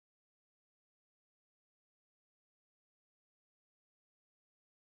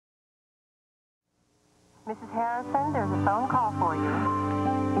Mrs. Harrison, there's a phone call for you.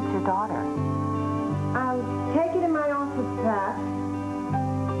 It's your daughter. I'll take it in my office, Pat.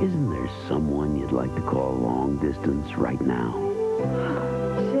 Isn't there someone you'd like to call long distance right now?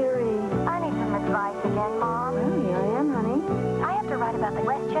 Sherry. I need some advice again, Mom. Well, here I am, honey. I have to write about the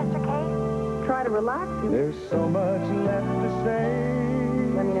Westchester case. Try to relax you. There's so much left to say.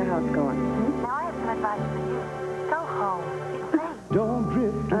 Let me know how it's going. Now I have some advice for you. Go home. It's late. Don't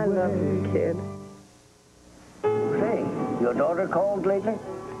drift away. I love you, kid. Say, your daughter called lately?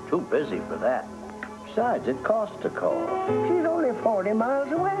 Too busy for that. Besides, it costs to call. She's only 40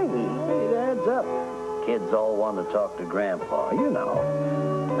 miles away. It adds up. Kids all want to talk to Grandpa, you know.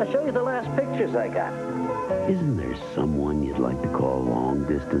 I'll show you the last pictures I got. Isn't there someone you'd like to call long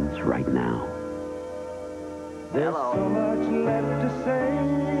distance right now? There's so much left to say.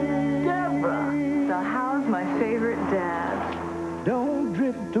 Deborah. So how's my favorite dad? Don't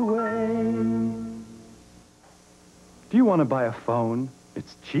drift away. Do you want to buy a phone?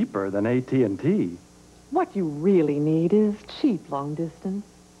 It's cheaper than AT&T. What you really need is cheap long distance.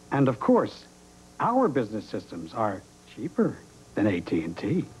 And of course, our business systems are cheaper than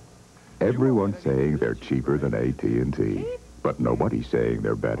AT&T. Everyone's saying they're cheaper than AT&T, but nobody's saying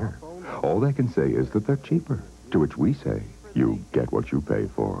they're better. All they can say is that they're cheaper, to which we say, you get what you pay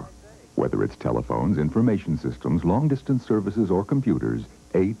for. Whether it's telephones, information systems, long-distance services, or computers,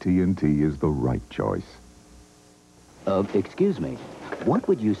 AT&T is the right choice. Excuse me, what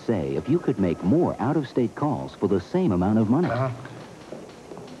would you say if you could make more out-of-state calls for the same amount of money?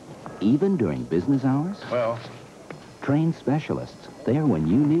 Even during business hours? Well, Trained specialists, there when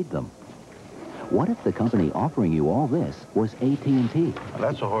you need them. What if the company offering you all this was AT&T?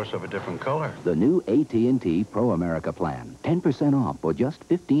 that's a horse of a different color. The new AT&T Pro America plan. 10% off for just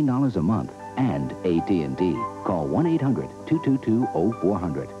 $15 a month. And AT&T. Call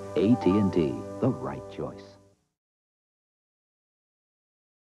 1-800-222-0400. AT&T, the right choice.